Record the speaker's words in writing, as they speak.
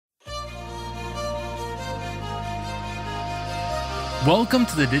Welcome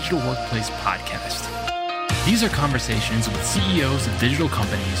to the Digital Workplace Podcast. These are conversations with CEOs of digital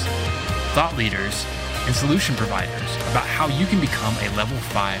companies, thought leaders, and solution providers about how you can become a level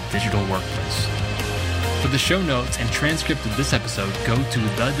 5 digital workplace. For the show notes and transcript of this episode, go to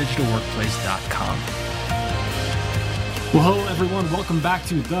thedigitalworkplace.com. Well, hello, everyone. Welcome back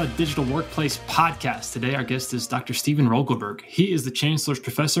to the Digital Workplace Podcast. Today, our guest is Dr. Steven Rogelberg. He is the Chancellor's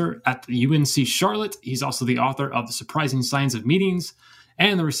Professor at the UNC Charlotte. He's also the author of The Surprising Science of Meetings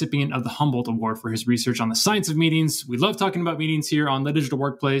and the recipient of the Humboldt Award for his research on the science of meetings. We love talking about meetings here on the Digital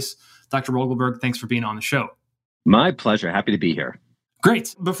Workplace. Dr. Rogelberg, thanks for being on the show. My pleasure. Happy to be here.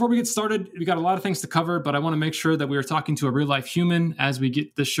 Great. Before we get started, we got a lot of things to cover, but I want to make sure that we are talking to a real life human as we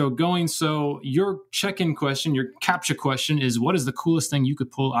get this show going. So your check-in question, your CAPTCHA question is, what is the coolest thing you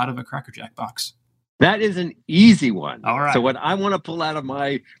could pull out of a Cracker Jack box? That is an easy one. All right. So what I want to pull out of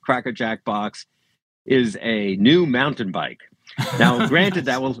my Cracker Jack box is a new mountain bike. Now, granted,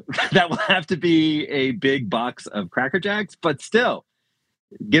 that will have to be a big box of Cracker Jacks, but still,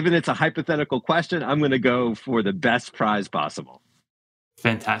 given it's a hypothetical question, I'm going to go for the best prize possible.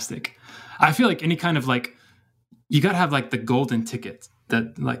 Fantastic. I feel like any kind of you got to have the golden ticket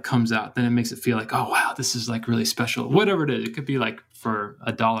that comes out. Then it makes it feel like, oh, wow, this is really special. Whatever it is. It could be for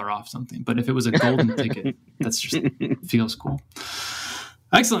 $1 off something. But if it was a golden ticket, that's just feels cool.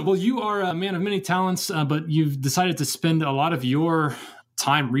 Excellent. Well, you are a man of many talents, but you've decided to spend a lot of your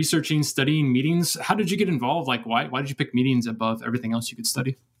time researching, studying meetings. How did you get involved? Why did you pick meetings above everything else you could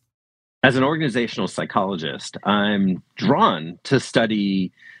study? As an organizational psychologist, I'm drawn to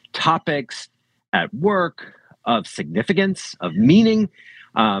study topics at work of significance, of meaning.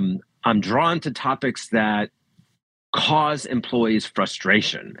 I'm drawn to topics that cause employees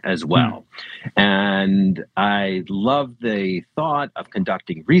frustration as well. And I love the thought of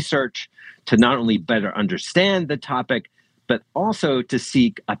conducting research to not only better understand the topic, but also to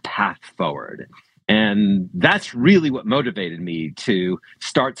seek a path forward. And that's really what motivated me to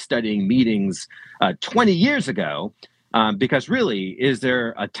start studying meetings 20 years ago, because really, is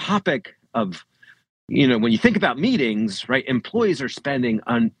there a topic of, when you think about meetings, right, employees are spending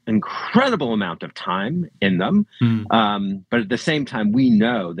an incredible amount of time in them. But at the same time, we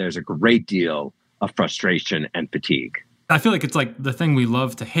know there's a great deal of frustration and fatigue. I feel like it's the thing we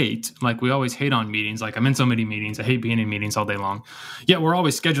love to hate. We always hate on meetings. I'm in so many meetings. I hate being in meetings all day long. Yet we're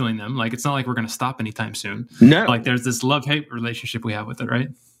always scheduling them. It's not like we're going to stop anytime soon. No. There's this love-hate relationship we have with it, right?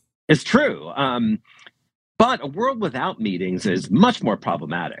 It's true. But a world without meetings is much more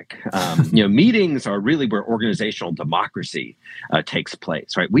problematic. Meetings are really where organizational democracy takes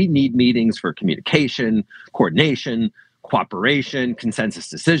place, right? We need meetings for communication, coordination, cooperation, consensus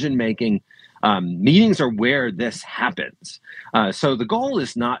decision-making. Meetings are where this happens. So the goal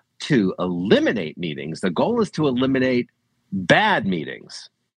is not to eliminate meetings. The goal is to eliminate bad meetings.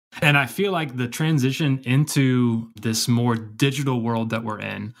 And I feel like the transition into this more digital world that we're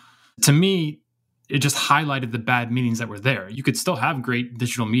in, to me, it just highlighted the bad meetings that were there. You could still have great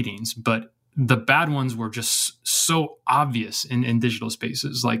digital meetings, but the bad ones were just so obvious in digital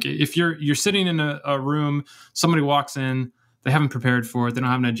spaces. If you're sitting in a room, somebody walks in, they haven't prepared for it. They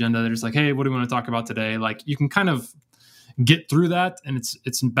don't have an agenda. They're just hey, what do we want to talk about today? You can kind of get through that, and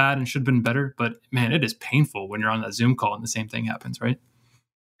it's bad and should have been better. But man, it is painful when you're on that Zoom call and the same thing happens, right?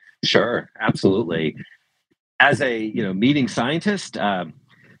 Sure, absolutely. As a meeting scientist,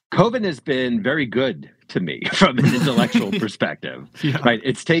 COVID has been very good to me from an intellectual perspective. Yeah. Right?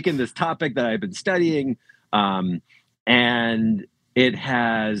 It's taken this topic that I've been studying, and it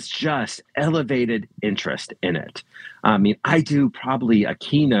has just elevated interest in it. I do probably a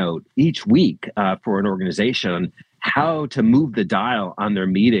keynote each week for an organization on how to move the dial on their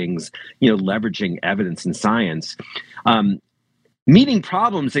meetings, leveraging evidence and science. Meeting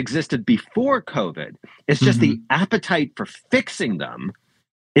problems existed before COVID. It's just the appetite for fixing them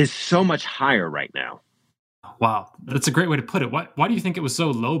is so much higher right now. Wow. That's a great way to put it. Why do you think it was so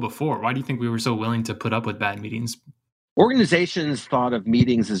low before? Why do you think we were so willing to put up with bad meetings? Organizations thought of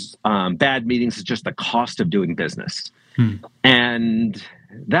meetings as bad meetings as just the cost of doing business. And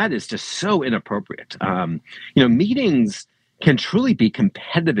that is just so inappropriate. Meetings can truly be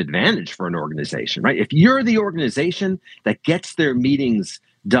competitive advantage for an organization, right? If you're the organization that gets their meetings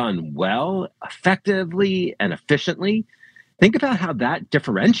done well, effectively, and efficiently, think about how that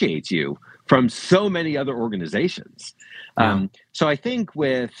differentiates you from so many other organizations. So I think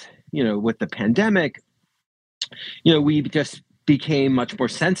with the pandemic, we just became much more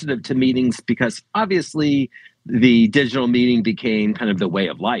sensitive to meetings because obviously the digital meeting became kind of the way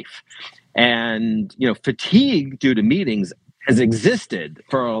of life. And, fatigue due to meetings has existed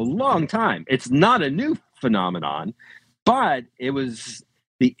for a long time. It's not a new phenomenon, But it was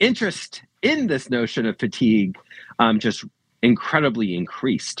the interest in this notion of fatigue just incredibly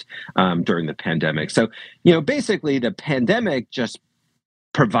increased during the pandemic. So, basically the pandemic just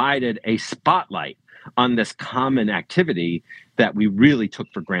provided a spotlight on this common activity that we really took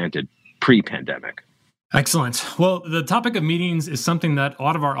for granted pre-pandemic. Excellent. Well, the topic of meetings is something that a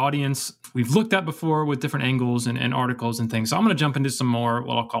lot of our audience, we've looked at before with different angles and articles and things. So I'm going to jump into some more,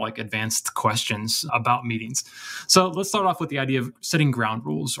 what I'll call like advanced questions about meetings. So let's start off with the idea of setting ground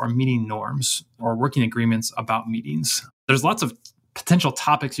rules or meeting norms or working agreements about meetings. There's lots of potential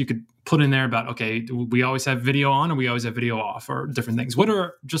topics you could put in there about, okay, do we always have video on or we always have video off or different things? What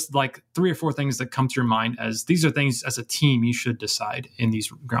are just like 3 or 4 things that come to your mind as these are things as a team you should decide in these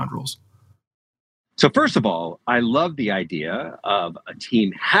ground rules? So first of all, I love the idea of a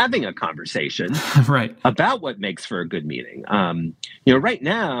team having a conversation right. about what makes for a good meeting. Right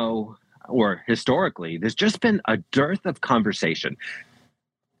now, or historically, there's just been a dearth of conversation.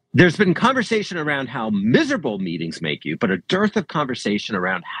 There's been conversation around how miserable meetings make you, but a dearth of conversation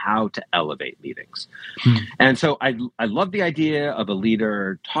around how to elevate meetings. And so I love the idea of a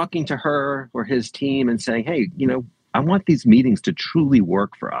leader talking to her or his team and saying, hey, I want these meetings to truly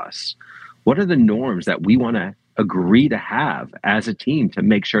work for us. What are the norms that we want to agree to have as a team to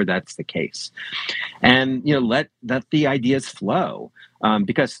make sure that's the case? And, let the ideas flow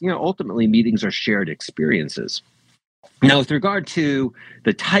because, ultimately meetings are shared experiences. Now, with regard to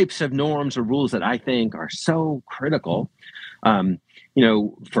the types of norms or rules that I think are so critical,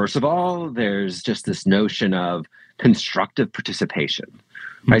 first of all, there's just this notion of constructive participation.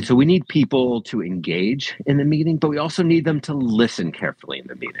 Right. So we need people to engage in the meeting, but we also need them to listen carefully in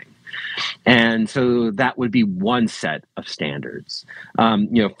the meeting. And so that would be one set of standards.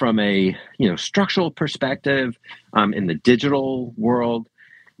 From a structural perspective, in the digital world,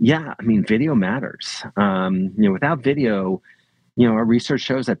 video matters. Without video, our research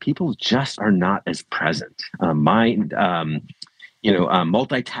shows that people just are not as present.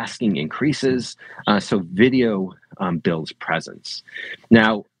 Multitasking increases, so video builds presence.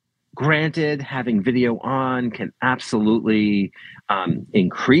 Now, granted, having video on can absolutely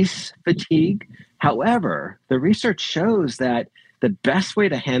increase fatigue. However, the research shows that the best way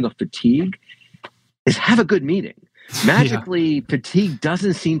to handle fatigue is have a good meeting. Magically, fatigue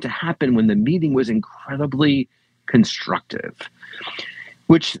doesn't seem to happen when the meeting was incredibly constructive,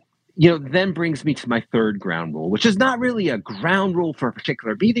 which then brings me to my third ground rule, which is not really a ground rule for a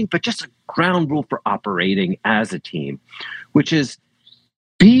particular meeting, but just a ground rule for operating as a team, which is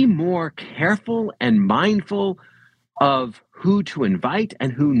be more careful and mindful of who to invite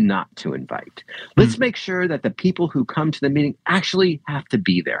and who not to invite. Let's make sure that the people who come to the meeting actually have to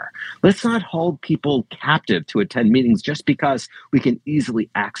be there. Let's not hold people captive to attend meetings just because we can easily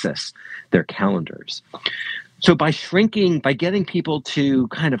access their calendars. So by getting people to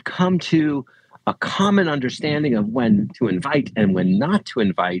kind of come to a common understanding of when to invite and when not to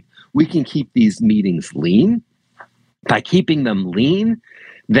invite, we can keep these meetings lean. By keeping them lean,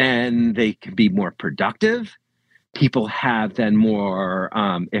 then they can be more productive. People have then more,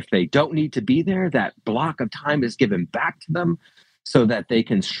 if they don't need to be there, that block of time is given back to them so that they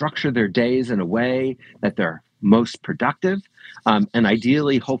can structure their days in a way that they're most productive, and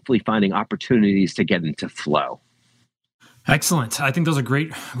ideally, hopefully finding opportunities to get into flow. Excellent. I think those are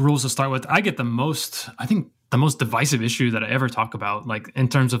great rules to start with. I think the most divisive issue that I ever talk about, like in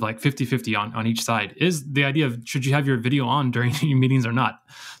terms of like 50-50 on each side, is the idea of should you have your video on during your meetings or not?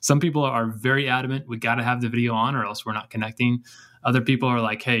 Some people are very adamant, we got to have the video on or else we're not connecting. Other people are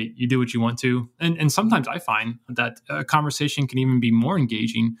like, hey, you do what you want to. And sometimes I find that a conversation can even be more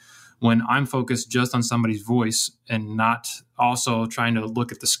engaging when I'm focused just on somebody's voice and not also trying to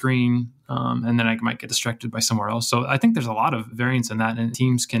look at the screen, and then I might get distracted by somewhere else. So I think there's a lot of variance in that, and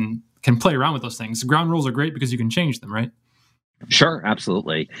teams can play around with those things. The ground rules are great because you can change them, right? Sure,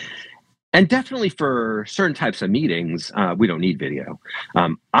 absolutely. And definitely for certain types of meetings, we don't need video.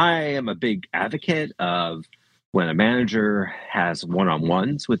 I am a big advocate of when a manager has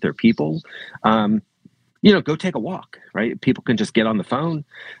one-on-ones with their people, go take a walk, right? People can just get on the phone,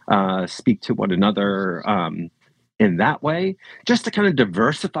 speak to one another in that way, just to kind of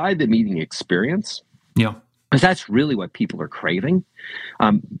diversify the meeting experience. Yeah. Because that's really what people are craving.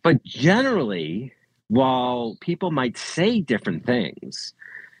 But generally, while people might say different things,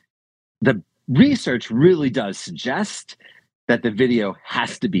 the research really does suggest that the video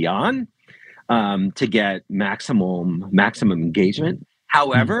has to be on to get maximum engagement.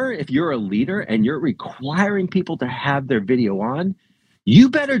 However, if you're a leader and you're requiring people to have their video on, you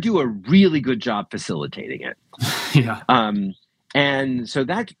better do a really good job facilitating it. Yeah. And so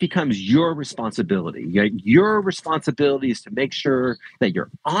that becomes your responsibility. Your responsibility is to make sure that you're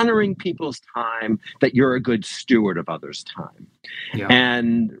honoring people's time, that you're a good steward of others' time. Yeah.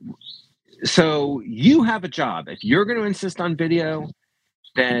 And so you have a job. If you're going to insist on video,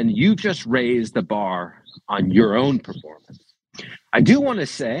 then you've just raised the bar on your own performance. I do want to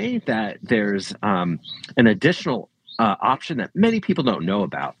say that there's an additional option that many people don't know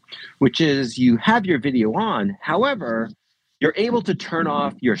about, which is you have your video on. However, you're able to turn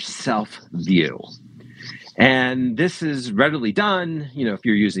off your self view. And this is readily done. If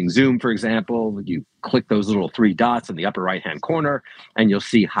you're using Zoom, for example, you click those little three dots in the upper right-hand corner, and you'll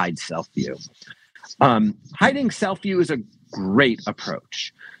see hide self view. Hiding self view is a great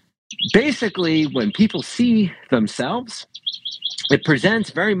approach. Basically, when people see themselves, it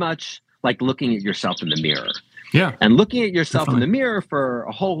presents very much like looking at yourself in the mirror. Yeah. And looking at yourself definitely. in the mirror for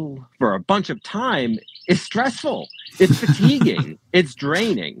a bunch of time is stressful. It's fatiguing. It's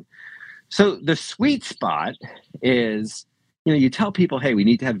draining. So the sweet spot is, you tell people, hey, we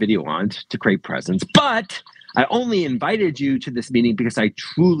need to have video on to create presence, but I only invited you to this meeting because I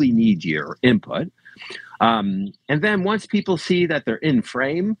truly need your input. And then once people see that they're in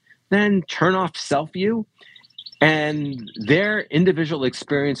frame, then turn off self-view, and their individual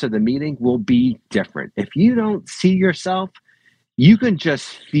experience of the meeting will be different. If you don't see yourself, you can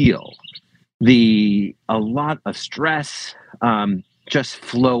just feel a lot of stress just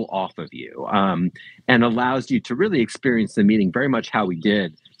flow off of you, and allows you to really experience the meeting very much how we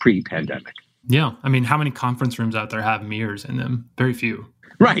did pre-pandemic. Yeah. I mean, how many conference rooms out there have mirrors in them? Very few.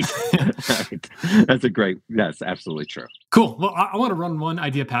 Right. Right. That's absolutely true. Cool. Well, I want to run one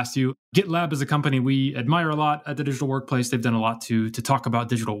idea past you. GitLab is a company we admire a lot at the Digital Workplace. They've done a lot to talk about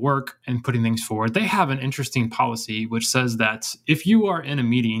digital work and putting things forward. They have an interesting policy which says that if you are in a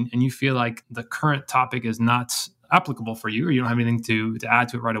meeting and you feel like the current topic is not applicable for you, or you don't have anything to add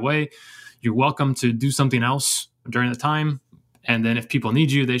to it right away, you're welcome to do something else during the time. And then if people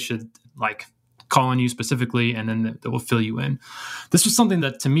need you, they should call on you specifically, and then they will fill you in. This was something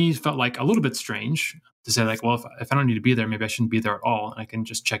that to me felt like a little bit strange to say, well, if I don't need to be there, maybe I shouldn't be there at all, and I can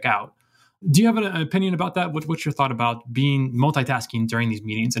just check out. Do you have an opinion about that? What's your thought about being multitasking during these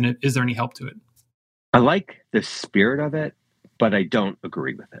meetings, and is there any help to it? I like the spirit of it, but I don't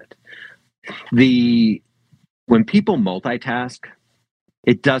agree with it. When people multitask,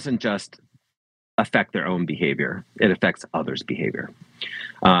 it doesn't just affect their own behavior, it affects others' behavior.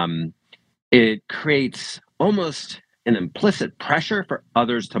 It creates almost an implicit pressure for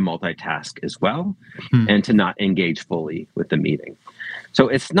others to multitask as well, and to not engage fully with the meeting. So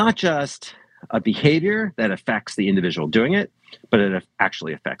it's not just a behavior that affects the individual doing it, but it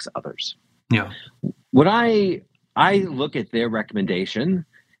actually affects others. Yeah. What I look at their recommendation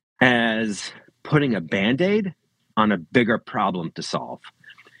as putting a Band-Aid on a bigger problem to solve.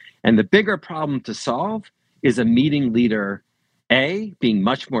 And the bigger problem to solve is a meeting leader, A, being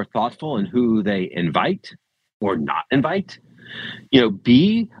much more thoughtful in who they invite or not invite.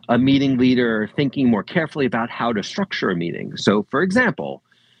 B, a meeting leader thinking more carefully about how to structure a meeting. So, for example,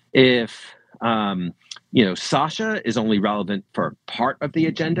 if Sasha is only relevant for part of the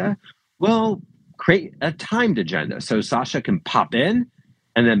agenda, well, create a timed agenda so Sasha can pop in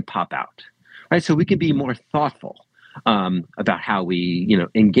and then pop out. Right? So we can be more thoughtful about how we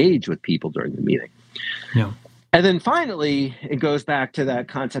engage with people during the meeting. Yeah. And then finally, it goes back to that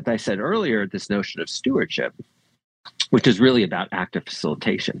concept I said earlier, this notion of stewardship, which is really about active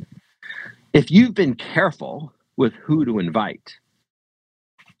facilitation. If you've been careful with who to invite,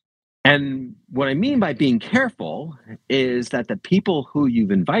 and what I mean by being careful is that the people who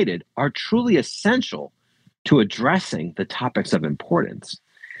you've invited are truly essential to addressing the topics of importance.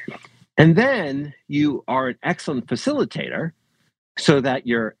 And then you are an excellent facilitator so that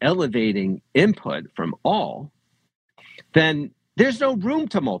you're elevating input from all, then there's no room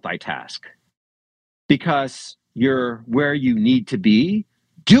to multitask because you're where you need to be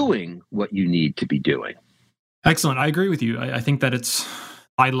doing what you need to be doing. Excellent. I agree with you. I think that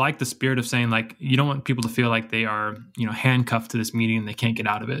I like the spirit of saying you don't want people to feel like they are, handcuffed to this meeting and they can't get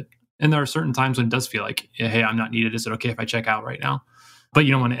out of it. And there are certain times when it does feel like, hey, I'm not needed. Is it okay if I check out right now? But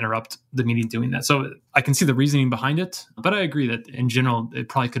you don't want to interrupt the meeting doing that. So I can see the reasoning behind it, but I agree that in general, it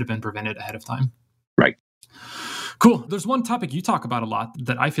probably could have been prevented ahead of time. Right. Cool. There's one topic you talk about a lot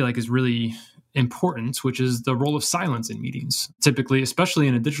that I feel like is really important, which is the role of silence in meetings. Typically, especially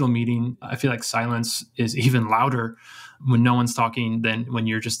in a digital meeting, I feel like silence is even louder when no one's talking than when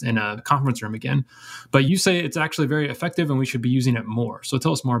you're just in a conference room again. But you say it's actually very effective and we should be using it more. So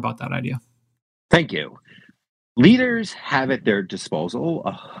tell us more about that idea. Thank you. Leaders have at their disposal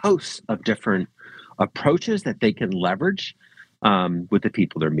a host of different approaches that they can leverage with the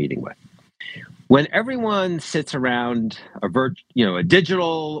people they're meeting with. When everyone sits around a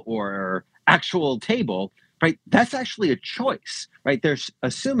digital or actual table, right, that's actually a choice, right? They're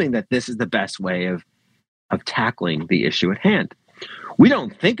assuming that this is the best way of tackling the issue at hand. We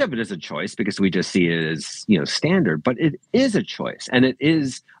don't think of it as a choice because we just see it as standard, but it is a choice, and it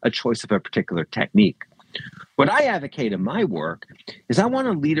is a choice of a particular technique. What I advocate in my work is I want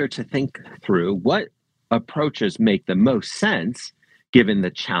a leader to think through what approaches make the most sense given the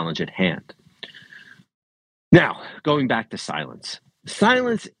challenge at hand. Now, going back to silence.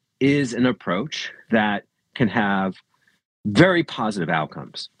 Silence is an approach that can have very positive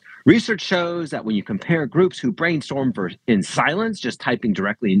outcomes. Research shows that when you compare groups who brainstorm in silence, just typing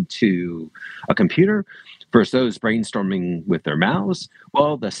directly into a computer, versus those brainstorming with their mouths,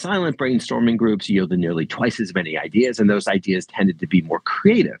 well, the silent brainstorming groups yielded nearly twice as many ideas, and those ideas tended to be more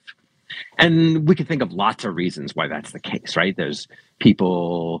creative. And we can think of lots of reasons why that's the case, right? There's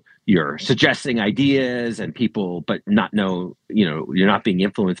people, you're suggesting ideas and people, but you're not being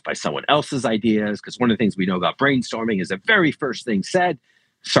influenced by someone else's ideas. Because one of the things we know about brainstorming is the very first thing said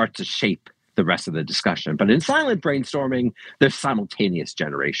starts to shape the rest of the discussion. But in silent brainstorming, there's simultaneous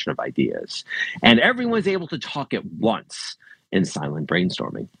generation of ideas. And everyone's able to talk at once in silent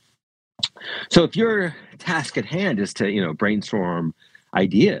brainstorming. So if your task at hand is to, brainstorm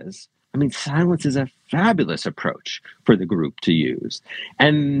ideas, silence is a fabulous approach for the group to use.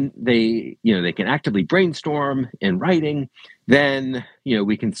 And they can actively brainstorm in writing. Then,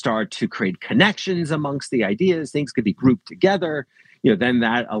 we can start to create connections amongst the ideas. Things could be grouped together. Then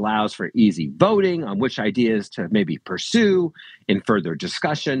that allows for easy voting on which ideas to maybe pursue in further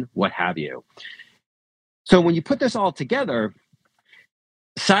discussion, what have you. So when you put this all together,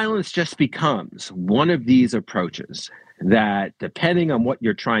 silence just becomes one of these approaches that, depending on what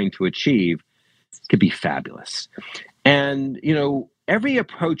you're trying to achieve, could be fabulous. And, every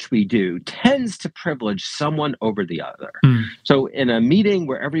approach we do tends to privilege someone over the other. So in a meeting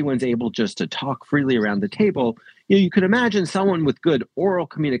where everyone's able just to talk freely around the table, you could imagine someone with good oral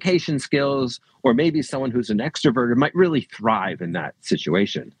communication skills, or maybe someone who's an extrovert might really thrive in that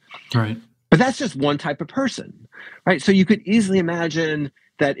situation. Right. But that's just one type of person, right? So you could easily imagine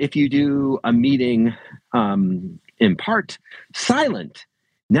that if you do a meeting in part silent,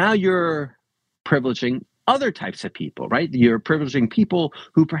 now you're privileging other types of people, right? You're privileging people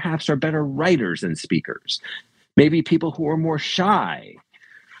who perhaps are better writers than speakers, maybe people who are more shy.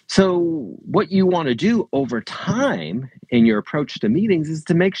 So what you want to do over time in your approach to meetings is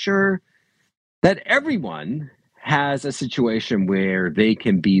to make sure that everyone has a situation where they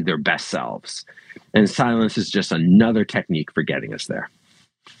can be their best selves. And silence is just another technique for getting us there.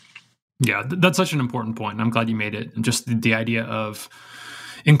 Yeah, that's such an important point. I'm glad you made it. And just the idea of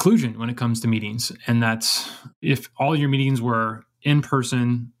inclusion when it comes to meetings. And that's, if all your meetings were in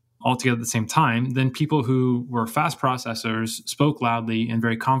person all together at the same time, then people who were fast processors, spoke loudly and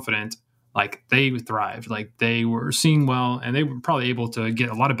very confident, like they thrived, like they were seeing well, and they were probably able to get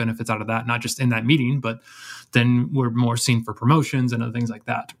a lot of benefits out of that, not just in that meeting, but then we're more seen for promotions and other things like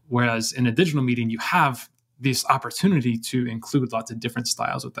that. Whereas in a digital meeting, you have this opportunity to include lots of different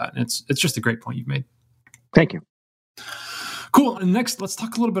styles with that. And it's just a great point you've made. Thank you. Cool. And next, let's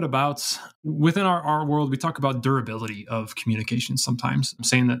talk a little bit about, within our world, we talk about durability of communication sometimes. I'm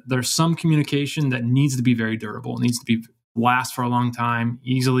saying that there's some communication that needs to be very durable, needs to be last for a long time,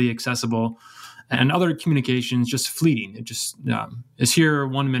 easily accessible, and other communications just fleeting. It just is here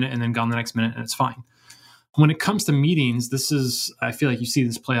 1 minute and then gone the next minute, and it's fine. When it comes to meetings, I feel like you see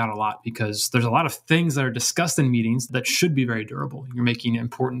this play out a lot, because there's a lot of things that are discussed in meetings that should be very durable. You're making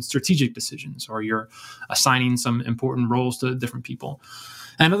important strategic decisions, or you're assigning some important roles to different people.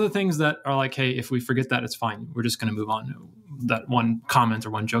 And other things that are like, hey, if we forget that, it's fine. We're just going to move on. That one comment or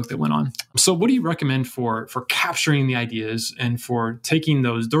one joke that went on. So what do you recommend for capturing the ideas and for taking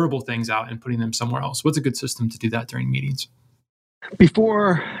those durable things out and putting them somewhere else? What's a good system to do that during meetings?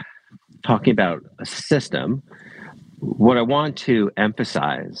 Before talking about a system, what I want to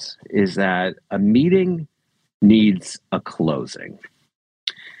emphasize is that a meeting needs a closing.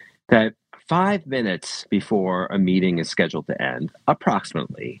 That 5 minutes before a meeting is scheduled to end,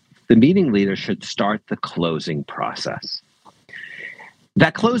 approximately, the meeting leader should start the closing process.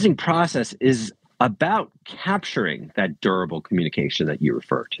 That closing process is about capturing that durable communication that you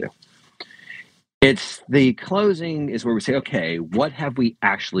refer to. It's the closing is where we say, okay, what have we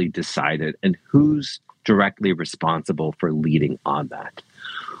actually decided, and who's directly responsible for leading on that?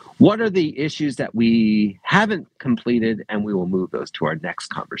 What are the issues that we haven't completed, and we will move those to our next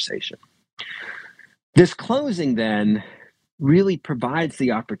conversation? This closing then really provides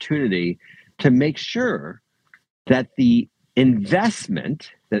the opportunity to make sure that the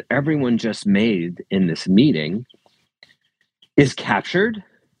investment that everyone just made in this meeting is captured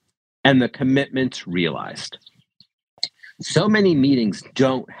and the commitments realized. So many meetings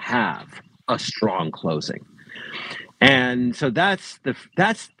don't have a strong closing. And so that's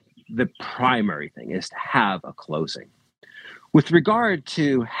the primary thing, is to have a closing. With regard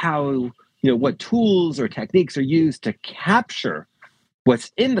to how, what tools or techniques are used to capture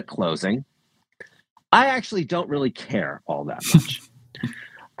what's in the closing, I actually don't really care all that much.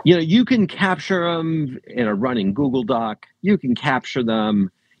 You can capture them in a running Google Doc. You can capture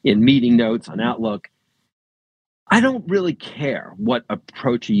them in meeting notes on Outlook. I don't really care what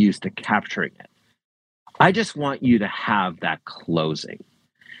approach you use to capturing it. I just want you to have that closing.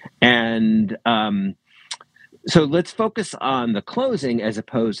 And so let's focus on the closing as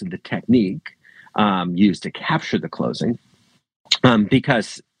opposed to the technique used to capture the closing,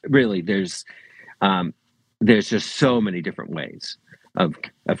 because really there's just so many different ways of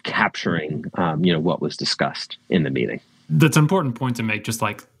capturing what was discussed in the meeting. That's an important point to make. Just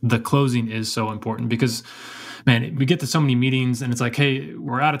like the closing is so important, because man, we get to so many meetings and it's like, hey,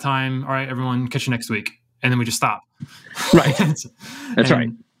 we're out of time. All right, everyone, catch you next week. And then we just stop. Right. That's right.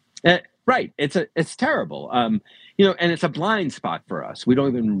 Right. It's terrible. And it's a blind spot for us. We don't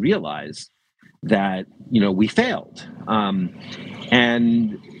even realize that, we failed.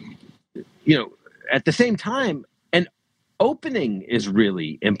 And at the same time, an opening is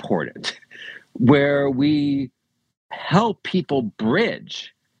really important, where we help people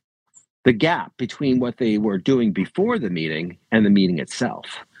bridge the gap between what they were doing before the meeting and the meeting itself.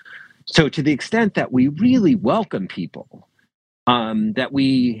 So to the extent that we really welcome people, that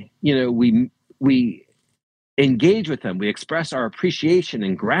we engage with them, we express our appreciation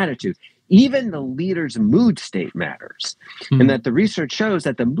and gratitude, even the leader's mood state matters. And that the research shows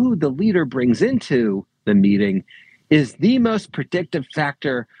that the mood the leader brings into the meeting is the most predictive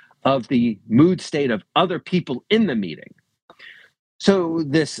factor of the mood state of other people in the meeting. So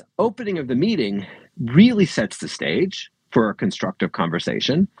this opening of the meeting really sets the stage for a constructive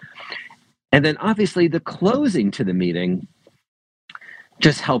conversation. And then obviously the closing to the meeting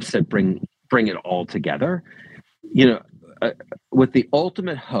just helps to bring it all together, with the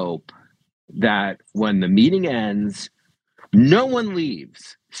ultimate hope that when the meeting ends, no one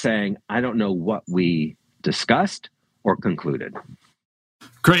leaves saying, I don't know what we discussed or concluded.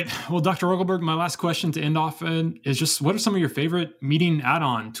 Great. Well, Dr. Rogelberg, my last question to end off is just, what are some of your favorite meeting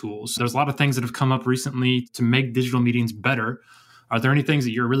add-on tools? There's a lot of things that have come up recently to make digital meetings better. Are there any things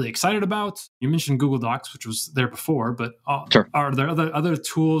that you're really excited about? You mentioned Google Docs, which was there before, but Sure. Are there other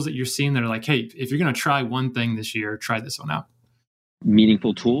tools that you're seeing that are like, hey, if you're going to try one thing this year, try this one out?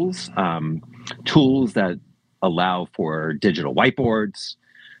 Meaningful tools, tools that allow for digital whiteboards,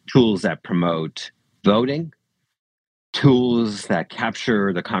 tools that promote voting, tools that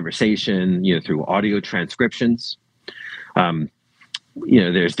capture the conversation, through audio transcriptions.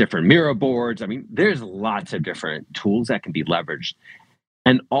 There's different Miro boards. I mean, there's lots of different tools that can be leveraged,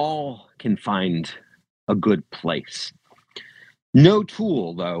 and all can find a good place. No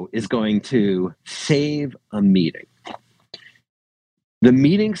tool, though, is going to save a meeting. The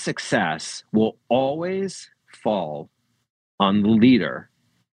meeting success will always fall on the leader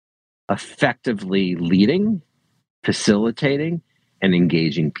effectively leading, facilitating, and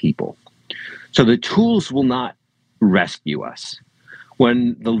engaging people. So the tools will not rescue us.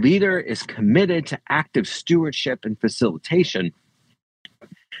 When the leader is committed to active stewardship and facilitation,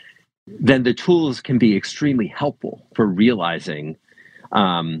 then the tools can be extremely helpful for realizing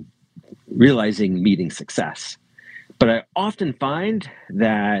meeting success. But I often find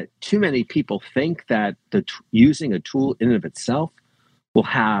that too many people think that using a tool in and of itself will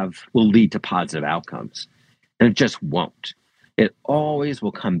lead to positive outcomes. And it just won't. It always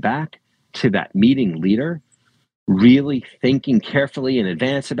will come back to that meeting leader really thinking carefully in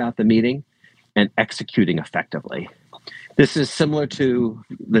advance about the meeting and executing effectively. This is similar to,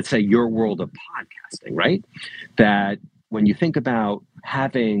 let's say, your world of podcasting, right? That when you think about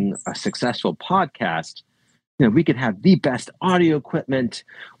having a successful podcast, we could have the best audio equipment,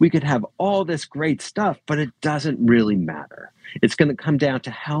 we could have all this great stuff, but it doesn't really matter. It's going to come down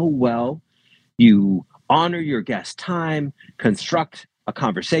to how well you honor your guest time, construct a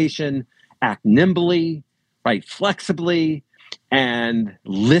conversation, act nimbly, right, flexibly, and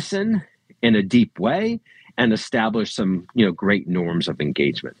listen in a deep way, and establish some, great norms of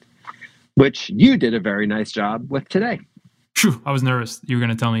engagement, which you did a very nice job with today. Phew, I was nervous. You were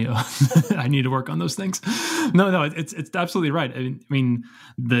going to tell me I need to work on those things. No, it's absolutely right. I mean,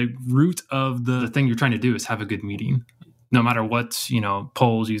 the root of the thing you're trying to do is have a good meeting. no matter what,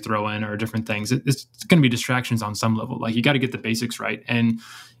 polls you throw in or different things, it's going to be distractions on some level. Like, you got to get the basics right. And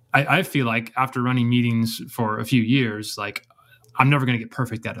I feel like after running meetings for a few years, like, I'm never going to get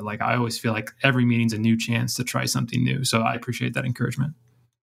perfect at it. Like, I always feel like every meeting's a new chance to try something new. So I appreciate that encouragement.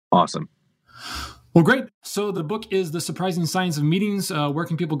 Awesome. Well, great. So the book is The Surprising Science of Meetings. Where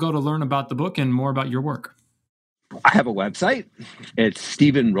can people go to learn about the book and more about your work? I have a website. It's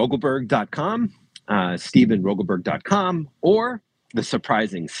StephenRogelberg.com, StephenRogelberg.com, or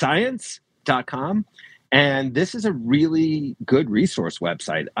thesurprisingscience.com. And this is a really good resource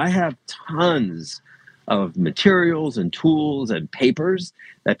website. I have tons of materials and tools and papers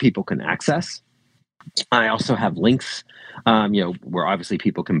that people can access. I also have links, where obviously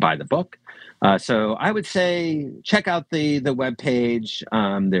people can buy the book. So I would say check out the webpage.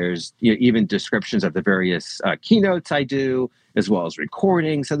 There's even descriptions of the various keynotes I do, as well as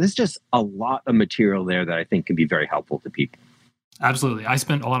recordings. So there's just a lot of material there that I think can be very helpful to people. Absolutely. I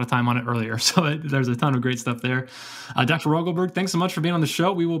spent a lot of time on it earlier, so there's a ton of great stuff there. Dr. Rogelberg, thanks so much for being on the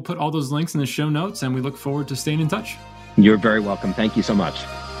show. We will put all those links in the show notes, and we look forward to staying in touch. You're very welcome. Thank you so much.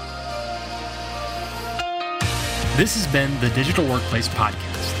 This has been the Digital Workplace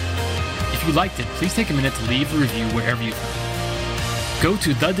Podcast. If you liked it, please take a minute to leave a review wherever you found it. Go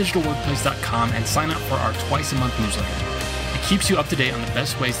to thedigitalworkplace.com and sign up for our twice-a-month newsletter. It keeps you up to date on the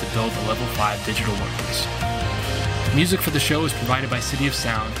best ways to build a Level 5 digital workplace. Music for the show is provided by City of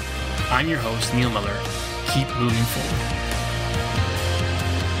Sound. I'm your host, Neil Miller. Keep moving forward.